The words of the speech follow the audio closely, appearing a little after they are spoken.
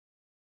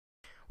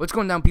What's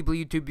going down, people of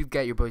YouTube? You've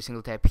got your boy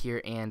SingleTap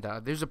here, and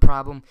there's a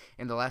problem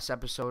in the last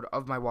episode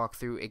of my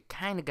walkthrough. It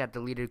kind of got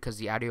deleted because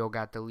the audio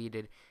got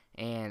deleted,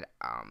 and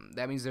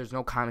that means there's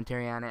no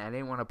commentary on it. I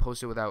didn't want to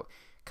post it without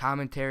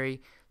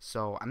commentary,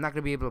 so I'm not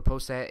going to be able to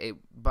post that.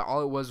 But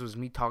all it was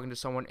me talking to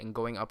someone and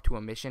going up to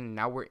a mission.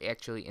 Now we're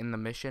actually in the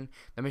mission.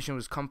 The mission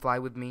was come fly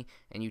with me,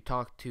 and you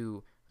talk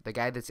to the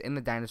guy that's in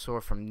the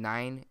dinosaur from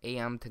 9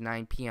 a.m. to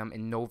 9 p.m.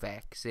 in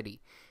Novak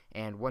City.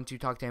 And once you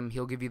talk to him,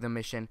 he'll give you the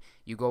mission.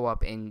 You go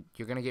up, and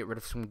you're going to get rid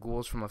of some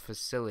ghouls from a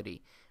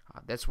facility.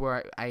 That's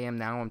where I am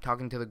now. I'm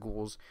talking to the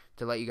ghouls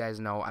to let you guys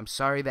know. I'm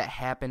sorry that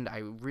happened. I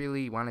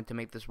really wanted to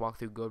make this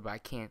walkthrough good, but I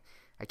can't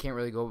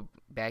really go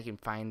back and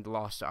find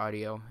lost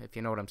audio, if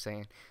you know what I'm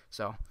saying.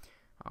 So,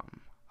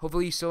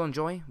 hopefully you still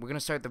enjoy. We're going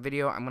to start the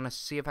video. I'm going to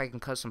see if I can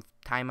cut some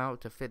time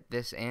out to fit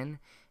this in.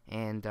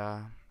 And,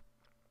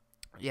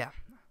 yeah.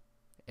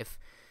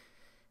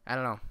 I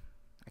don't know.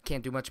 I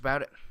can't do much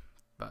about it.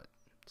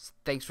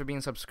 Thanks for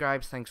being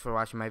subscribed. Thanks for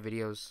watching my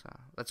videos.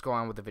 Let's go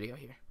on with the video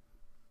here.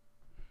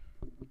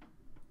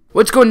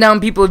 What's going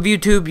down, people of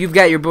YouTube? You've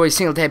got your boy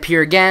SingleTap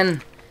here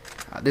again.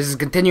 This is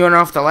continuing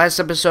off the last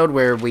episode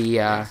where we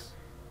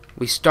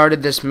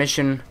started this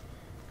mission.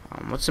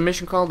 What's the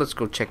mission called? Let's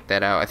go check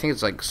that out. I think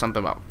it's like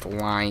something about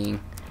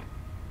flying,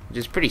 which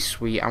is pretty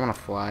sweet. I want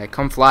to fly.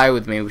 Come fly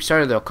with me. We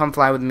started the Come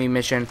Fly With Me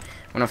mission.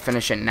 I'm going to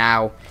finish it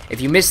now.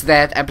 If you missed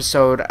that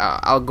episode,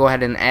 I'll go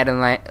ahead and add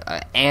an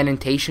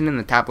annotation in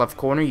the top left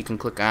corner. You can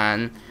click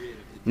on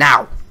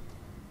now.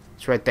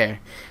 It's right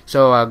there.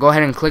 So go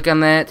ahead and click on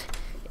that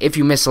if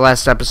you missed the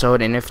last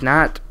episode. And if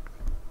not,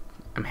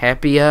 I'm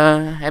happy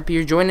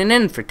you're joining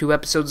in for 2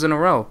 episodes in a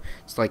row.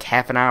 It's like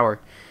half an hour.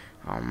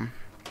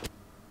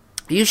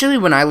 Usually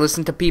when I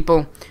listen to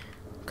people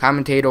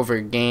commentate over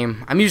a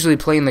game, I'm usually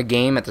playing the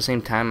game at the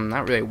same time. I'm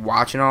not really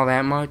watching all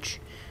that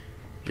much,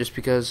 just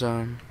because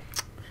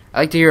I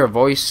like to hear a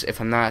voice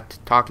if I'm not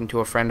talking to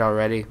a friend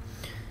already,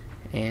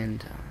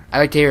 and I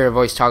like to hear a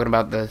voice talking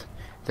about the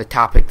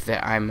topic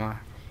that I'm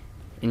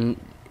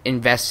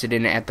invested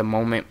in at the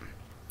moment.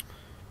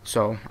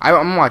 So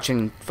I'm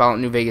watching Fallout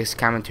New Vegas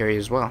commentary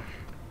as well.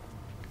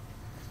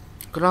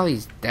 Look at all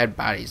these dead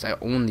bodies. I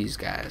own these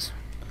guys.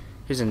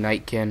 Here's a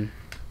Nightkin.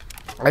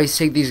 I always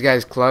take these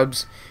guys'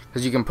 clubs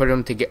because you can put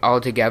them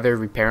all together,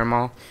 repair them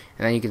all,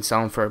 and then you can sell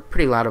them for a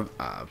pretty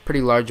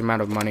large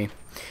amount of money.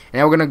 And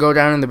now we're gonna go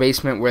down in the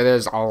basement where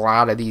there's a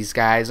lot of these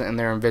guys, and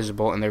they're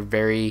invisible, and they're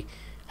very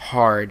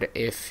hard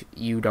if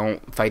you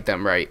don't fight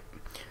them right.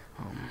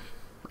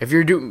 If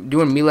you're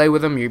doing melee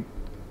with them, you're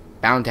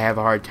bound to have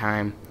a hard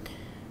time.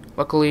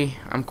 Luckily,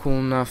 I'm cool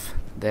enough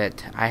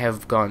that I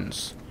have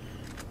guns.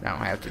 I don't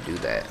have to do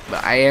that,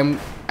 but I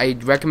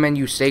recommend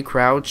you stay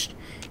crouched,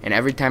 and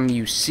every time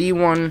you see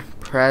one,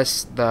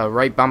 press the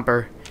right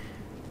bumper.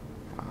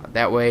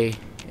 That way,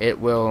 it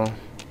will,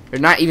 or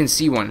not even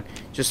see one.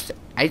 Just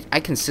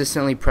I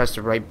consistently press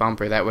the right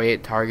bumper. That way,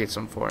 it targets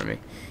them for me,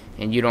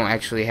 and you don't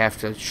actually have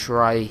to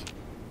try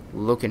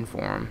looking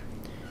for them.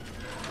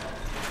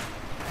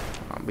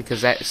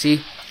 Because that,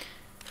 see,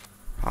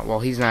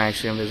 well, he's not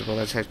actually invisible.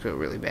 That's actually a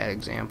really bad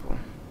example.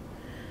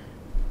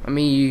 Let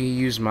me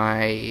use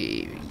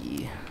my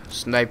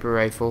sniper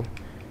rifle.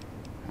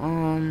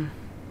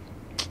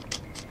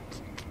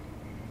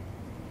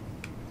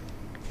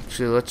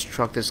 Actually, let's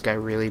truck this guy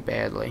really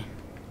badly.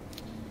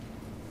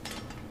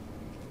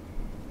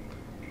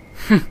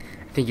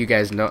 I think you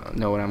guys know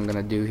what I'm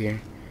gonna do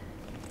here.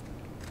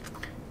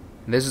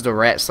 This is the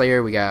Rat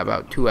Slayer we got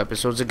about 2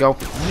 episodes ago.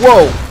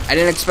 Whoa! I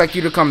didn't expect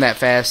you to come that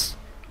fast.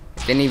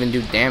 Didn't even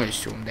do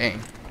damage to him. Dang.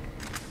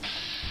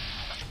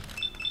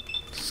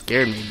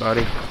 Scared me,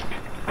 buddy.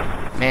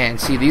 Man,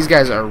 see, these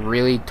guys are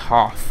really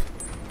tough.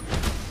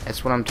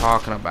 That's what I'm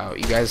talking about.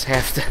 You guys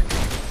have to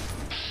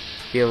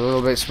be a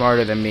little bit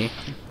smarter than me,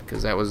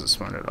 because that wasn't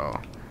smart at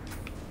all.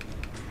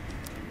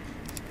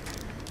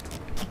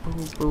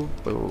 Boo, boo,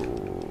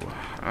 boo.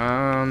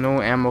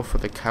 No ammo for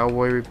the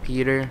cowboy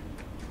repeater.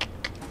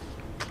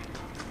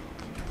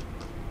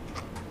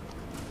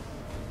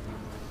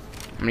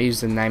 I'm gonna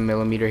use the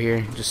 9mm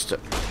here, just to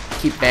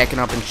keep backing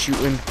up and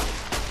shooting.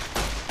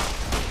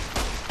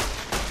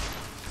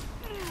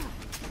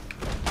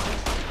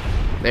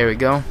 There we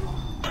go.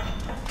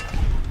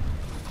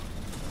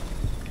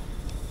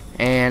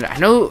 And I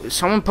know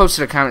someone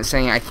posted a comment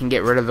saying I can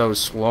get rid of those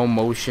slow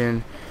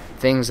motion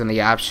things in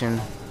the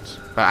option,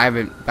 but I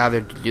haven't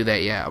bothered to do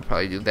that yet. I'll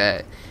probably do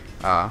that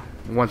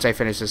once I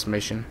finish this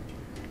mission.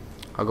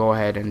 I'll go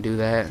ahead and do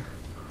that.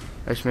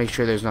 Let's make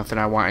sure there's nothing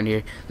I want in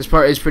here. This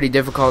part is pretty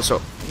difficult, so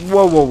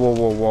whoa, whoa, whoa,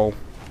 whoa, whoa.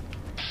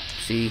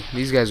 See,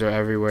 these guys are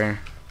everywhere.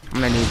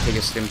 I'm gonna need to take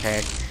a stim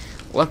pack.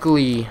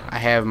 Luckily, I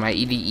have my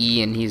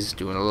EDE, and he's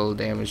doing a little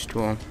damage to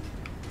him.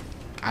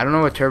 I don't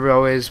know what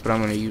turbo is, but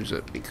I'm gonna use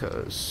it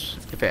because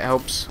if it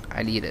helps,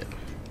 I need it.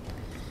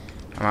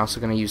 I'm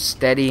also gonna use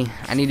steady.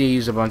 I need to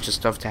use a bunch of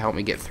stuff to help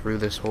me get through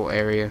this whole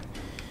area.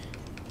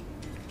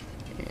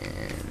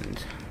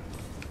 And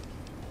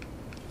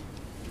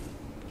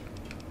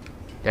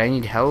did I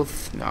need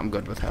health? No, I'm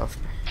good with health.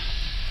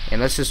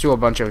 And let's just do a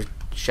bunch of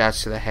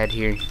shots to the head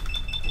here.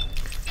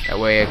 That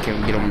way I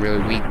can get them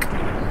really weak.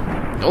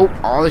 Oh,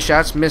 all the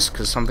shots missed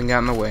because something got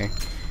in the way.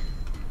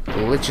 The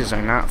glitches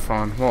are not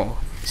fun. Whoa,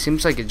 it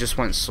seems like it just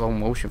went slow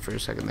motion for a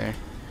second there.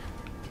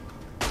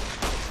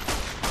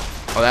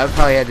 Oh, that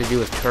probably had to do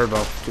with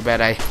turbo. Too bad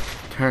I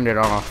turned it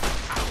off.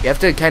 You have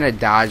to kind of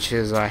dodge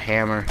his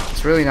hammer.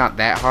 It's really not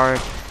that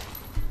hard,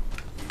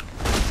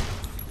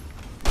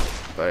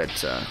 but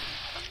it's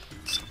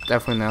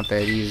definitely not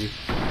that easy.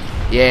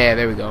 Yeah,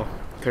 there we go.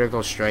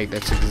 Critical strike.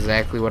 That's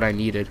exactly what I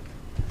needed.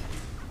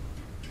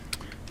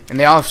 And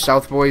they all have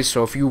South Boys,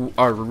 so if you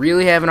are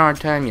really having a hard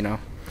time, you know,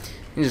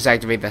 you can just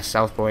activate that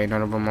South Boy and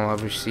none of them will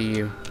ever see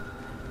you.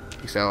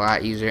 Makes it a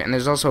lot easier. And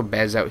there's also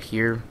beds out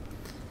here,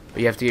 but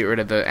you have to get rid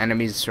of the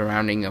enemies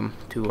surrounding them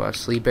to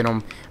sleep in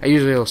them. I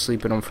usually will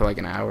sleep in them for like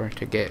an hour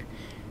to get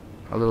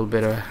a little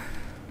bit of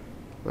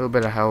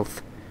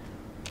health.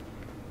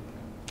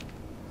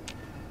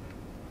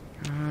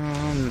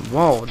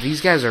 Whoa,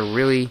 these guys are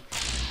really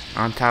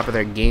on top of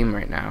their game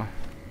right now.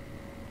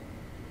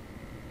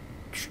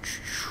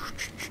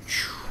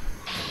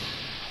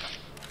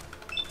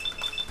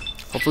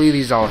 Hopefully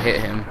these all hit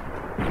him.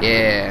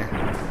 Yeah.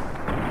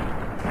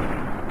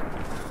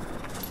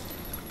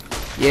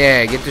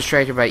 Yeah, get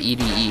distracted by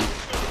EDE.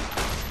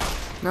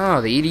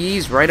 No, the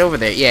EDE's right over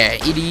there. Yeah,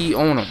 EDE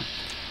own him.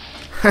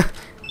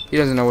 He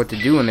doesn't know what to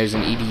do when there's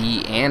an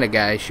EDE and a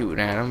guy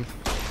shooting at him.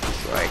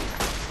 He's like,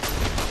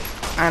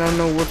 I don't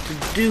know what to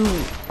do.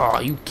 Oh,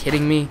 are you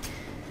kidding me?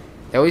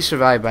 They always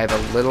survive by the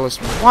littlest.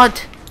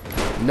 What?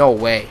 No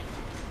way.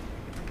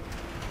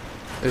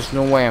 There's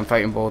no way I'm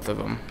fighting both of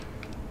them.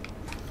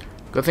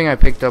 Good thing I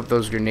picked up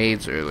those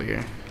grenades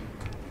earlier,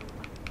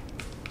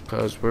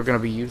 because we're going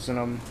to be using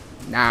them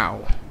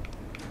now.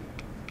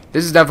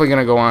 This is definitely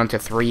going to go on to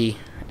 3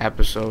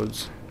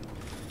 episodes.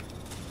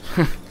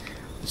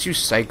 Let's use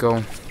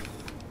Psycho.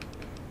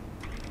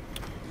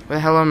 Where the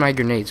hell are my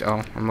grenades?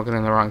 Oh, I'm looking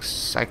in the wrong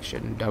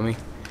section, dummy.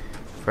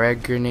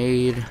 Frag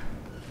grenade.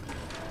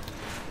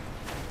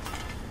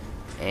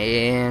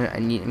 And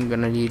I'm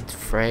going to need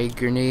frag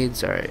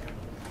grenades. Alright.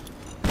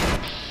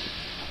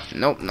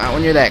 Nope, not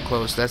when you're that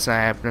close. That's not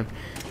happening.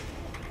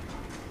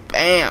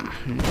 Bam!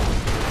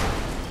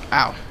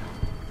 Ow.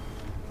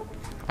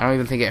 I don't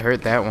even think it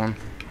hurt that one.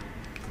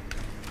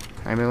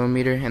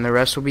 9mm, and the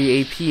rest will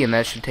be AP, and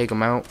that should take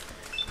them out.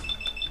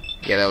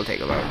 Yeah, that'll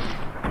take them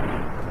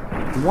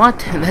out. What?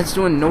 That's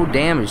doing no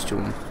damage to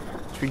him.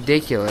 It's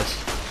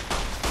ridiculous.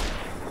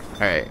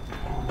 Alright.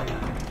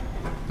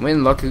 I'm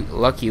getting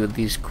lucky with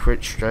these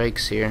crit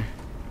strikes here.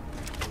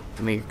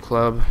 Give me your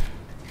club.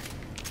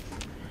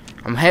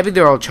 I'm happy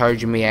they're all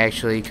charging me,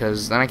 actually,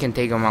 because then I can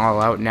take them all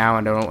out now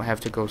and I don't have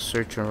to go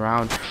searching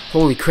around.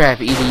 Holy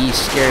crap, EDE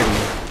scared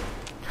me.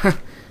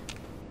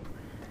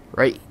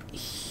 Right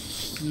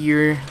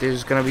here,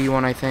 there's going to be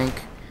one, I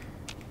think.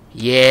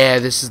 Yeah,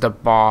 this is the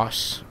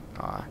boss.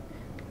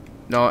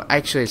 No,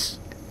 actually,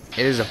 it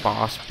is a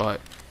boss,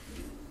 but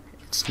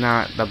it's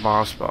not the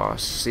boss.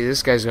 See,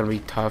 this guy's going to be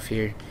tough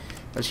here.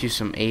 Let's use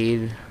some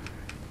aid.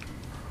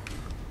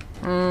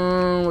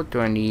 What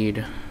do I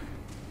need?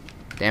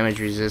 Damage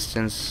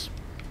resistance.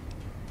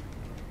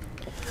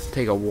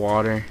 Take a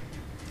water.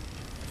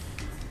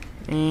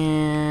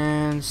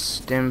 And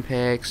stim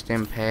pack.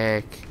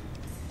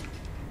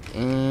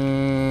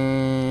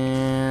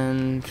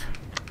 And do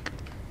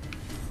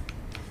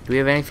we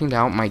have anything to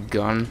help my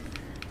gun?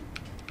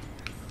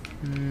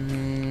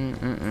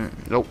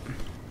 Nope.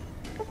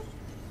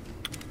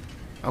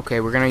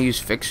 Okay, we're gonna use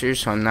fixers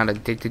so I'm not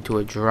addicted to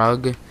a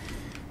drug.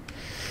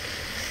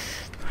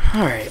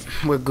 Alright,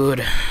 we're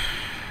good.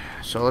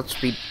 So let's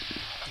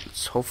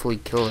hopefully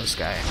kill this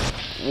guy.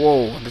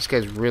 Whoa, this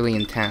guy's really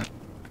intense.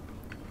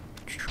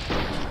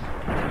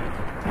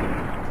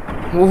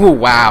 Whoa,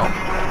 wow.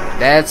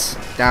 That's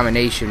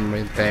domination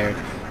right there.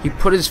 He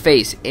put his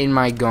face in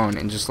my gun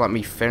and just let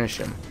me finish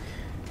him.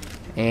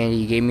 And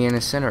he gave me an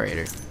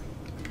incinerator.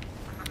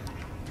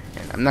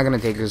 And I'm not going to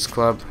take his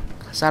club,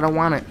 because I don't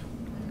want it.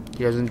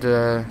 He doesn't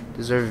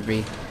deserve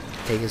me to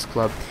take his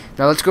club.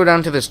 Now let's go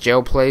down to this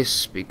jail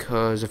place,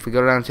 because if we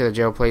go down to the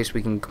jail place,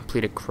 we can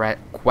complete a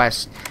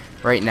quest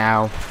right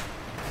now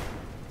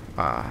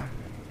that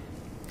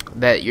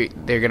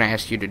they're going to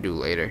ask you to do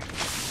later.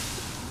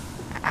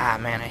 Ah,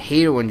 man, I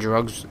hate it when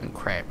drugs and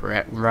crap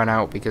run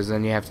out, because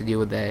then you have to deal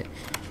with that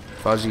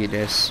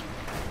fuzziness.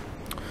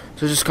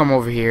 So just come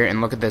over here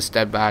and look at this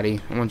dead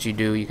body. And once you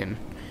do, you can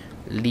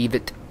leave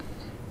it.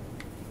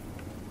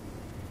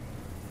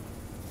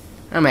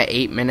 I'm at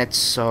 8 minutes,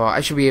 so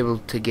I should be able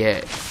to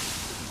get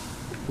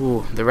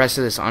the rest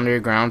of this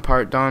underground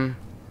part done.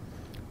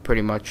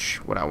 Pretty much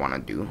what I want to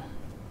do.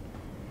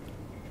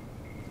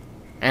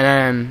 And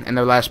then in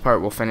the last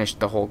part, we'll finish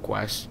the whole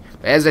quest.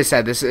 But as I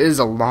said, this is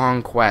a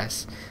long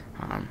quest.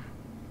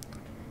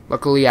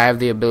 Luckily, I have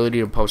the ability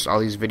to post all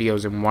these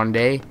videos in one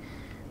day,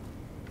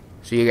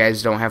 so you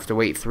guys don't have to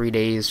wait 3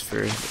 days for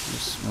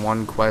this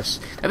one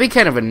quest. That'd be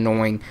kind of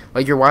annoying.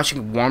 Like, you're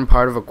watching one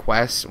part of a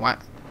quest,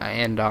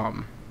 and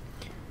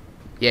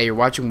yeah, you're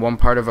watching one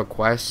part of a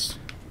quest.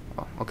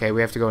 Oh, okay,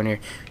 we have to go in here.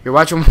 You're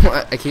watching.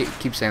 I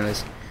keep saying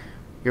this.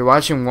 you're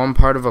watching one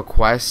part of a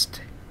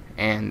quest,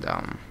 and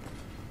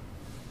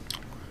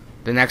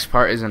the next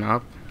part isn't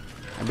up.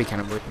 That'd be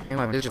kind of weird.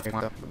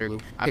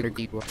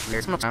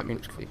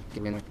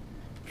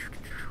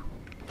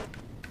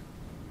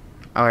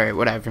 Alright,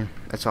 whatever.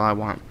 That's all I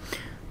want.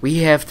 We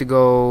have to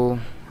go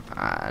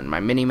on my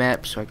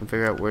mini-map so I can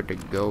figure out where to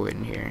go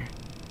in here.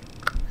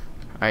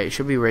 Alright, it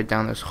should be right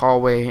down this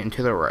hallway and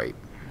to the right.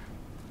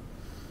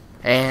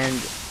 And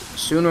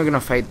soon we're going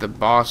to fight the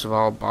boss of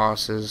all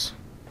bosses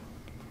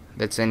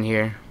that's in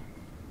here,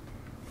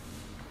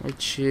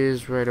 which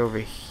is right over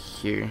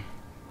here.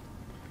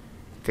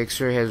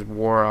 Fixer has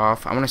wore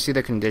off. I want to see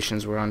the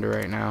conditions we're under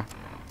right now.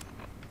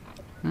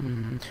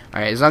 Alright,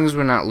 as long as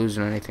we're not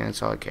losing anything,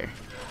 that's all I care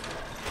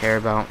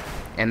about.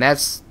 And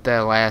that's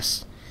the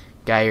last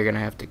guy you're going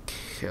to have to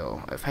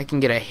kill. If I can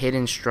get a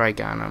hidden strike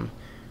on him,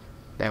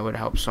 that would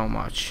help so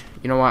much.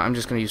 You know what? I'm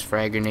just going to use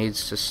frag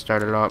grenades to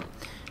start it up.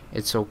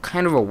 It's so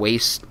kind of a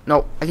waste.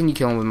 No, I can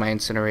kill him with my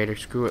incinerator.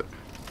 Screw it.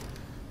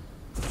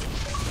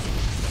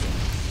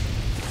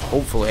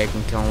 Hopefully I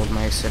can kill him with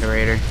my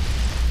incinerator.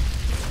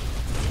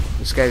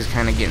 This guy's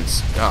kind of getting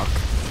stuck,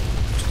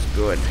 which is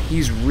good.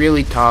 He's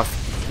really tough.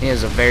 He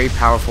has a very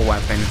powerful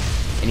weapon,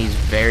 and he's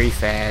very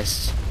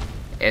fast,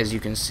 as you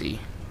can see.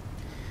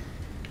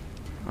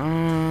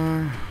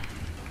 9mm.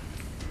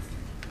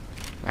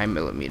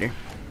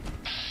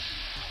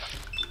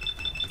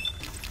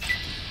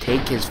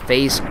 Take his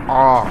face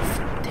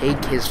off.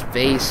 Take his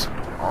face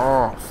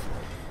off.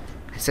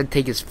 I said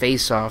take his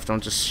face off.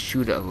 Don't just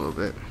shoot it a little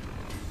bit.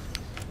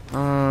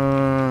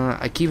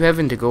 I keep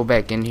having to go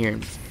back in here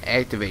and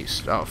activate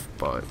stuff,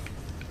 but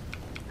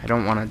I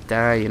don't want to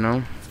die, you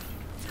know?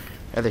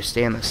 Rather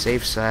stay on the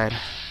safe side.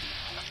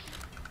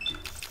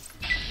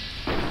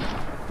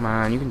 Come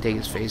on, you can take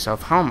his face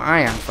off. How am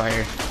I on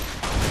fire?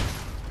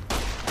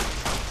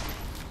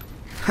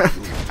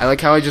 I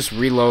like how I just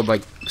reload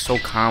like so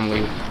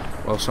calmly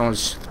while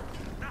someone's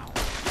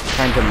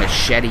trying to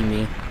machete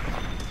me.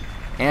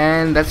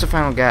 And that's the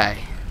final guy.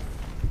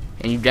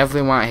 And you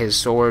definitely want his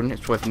sword.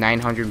 It's worth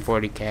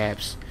 940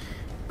 caps.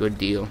 Good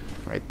deal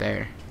right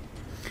there.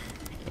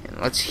 And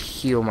let's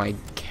heal my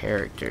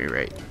character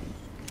right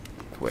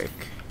quick.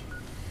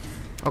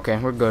 Okay,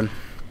 we're good.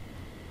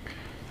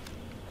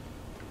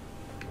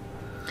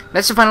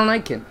 That's the final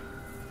nightkin.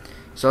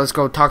 So let's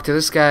go talk to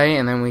this guy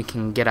and then we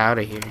can get out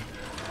of here.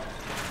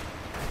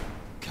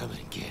 Come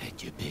and get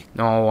it, you big.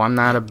 No, I'm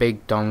not a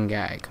big dumb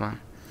guy. Come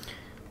on.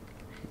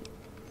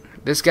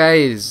 This guy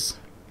is...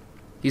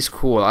 he's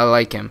cool. I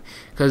like him.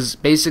 Because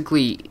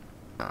basically...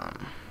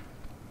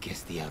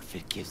 guess the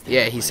outfit gives them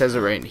yeah, he away. says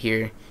it right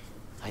here.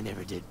 I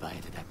never did buy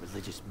into that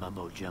religious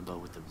mumbo-jumbo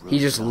with the He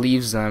just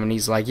leaves them and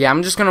he's like, yeah,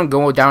 I'm just going to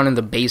go down in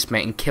the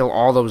basement and kill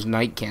all those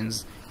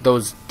nightkins.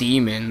 Those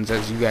demons,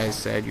 as you guys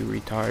said, you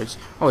retards.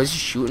 Oh, is he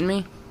shooting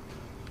me?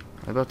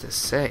 I was about to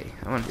say.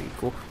 That would be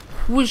cool.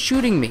 Who is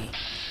shooting me?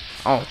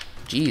 Oh,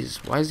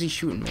 jeez. Why is he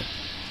shooting me?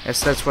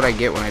 That's what I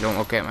get when I don't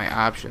look at my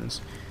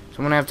options. So I'm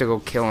going to have to go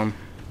kill him.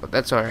 But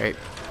that's alright.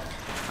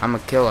 I'm a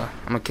killer.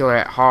 I'm a killer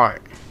at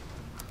heart.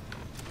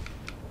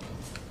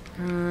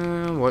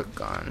 What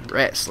gun?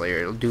 Rat Slayer.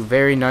 It'll do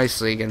very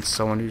nicely against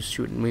someone who's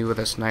shooting me with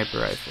a sniper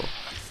rifle.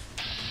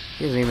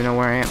 He doesn't even know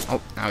where I am.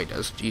 Oh, now he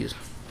does. Jeez.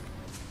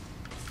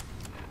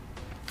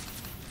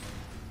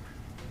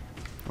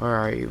 Where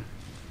are you?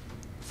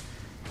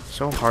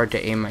 So hard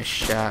to aim my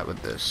shot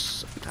with this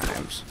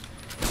sometimes.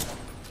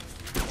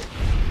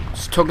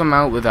 Just took him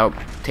out without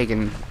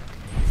taking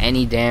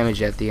any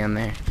damage at the end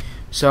there.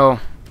 So,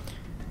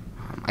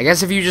 I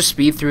guess if you just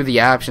speed through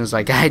the options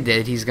like I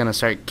did, he's gonna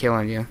start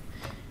killing you.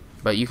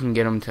 But you can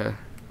get him to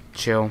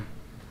chill.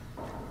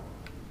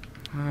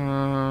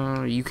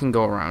 You can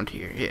go around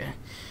here, yeah.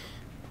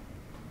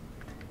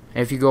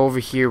 And if you go over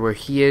here where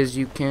he is,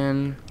 you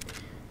can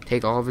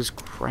take all of his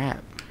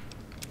crap.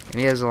 And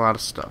he has a lot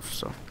of stuff,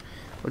 so.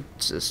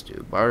 What's this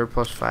do? Barter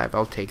 +5,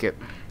 I'll take it.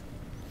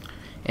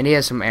 And he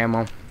has some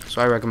ammo,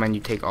 so I recommend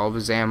you take all of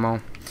his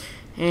ammo.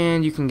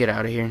 And you can get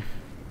out of here.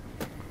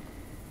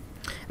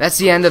 That's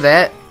the end of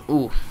that.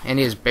 Ooh, and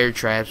he has bear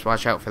traps.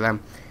 Watch out for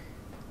them.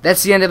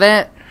 That's the end of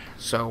that.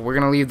 So we're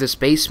gonna leave this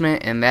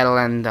basement, and that'll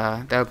end.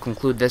 That'll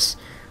conclude this,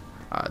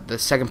 the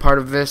second part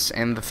of this,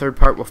 and the third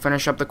part will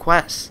finish up the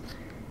quest.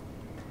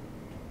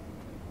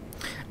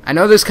 I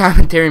know this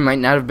commentary might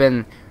not have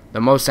been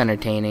the most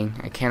entertaining.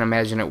 I can't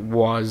imagine it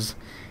was,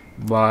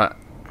 but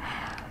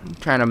I'm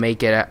trying to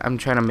make it. I'm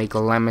trying to make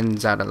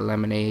lemons out of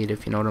lemonade,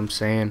 if you know what I'm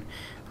saying.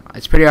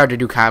 It's pretty hard to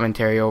do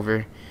commentary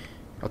over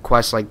a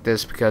quest like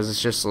this because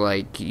it's just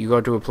like you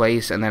go to a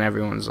place and then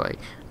everyone's like,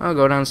 oh,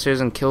 go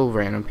downstairs and kill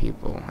random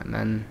people, and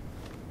then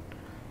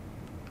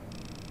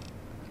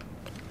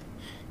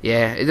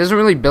yeah, it doesn't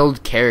really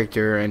build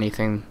character or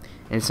anything,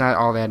 and it's not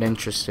all that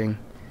interesting,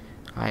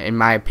 in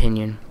my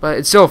opinion. But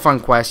it's still a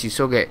fun quest. You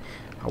still get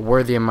a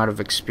worthy amount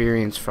of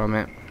experience from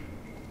it.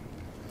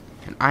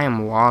 And I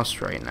am lost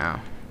right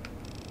now.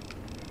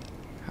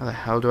 How the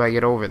hell do I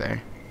get over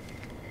there?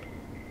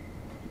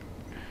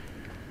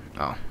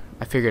 Oh,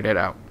 I figured it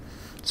out.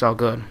 It's all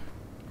good.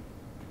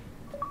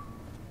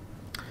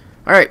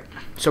 Alright,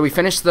 so we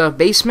finished the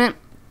basement,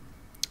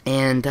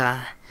 and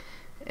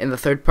in the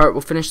third part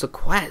we'll finish the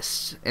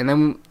quest. And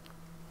then,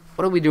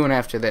 what are we doing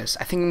after this?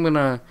 I think I'm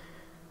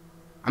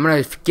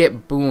gonna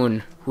get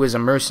Boone, who is a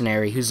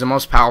mercenary, who's the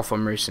most powerful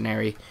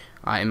mercenary,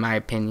 in my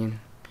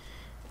opinion.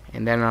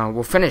 And then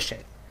we'll finish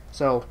it.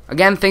 So,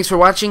 again, thanks for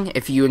watching.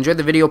 If you enjoyed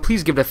the video,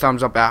 please give it a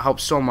thumbs up. That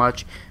helps so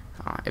much.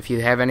 If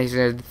you have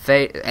anything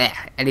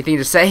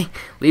to say,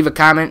 leave a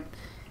comment.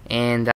 And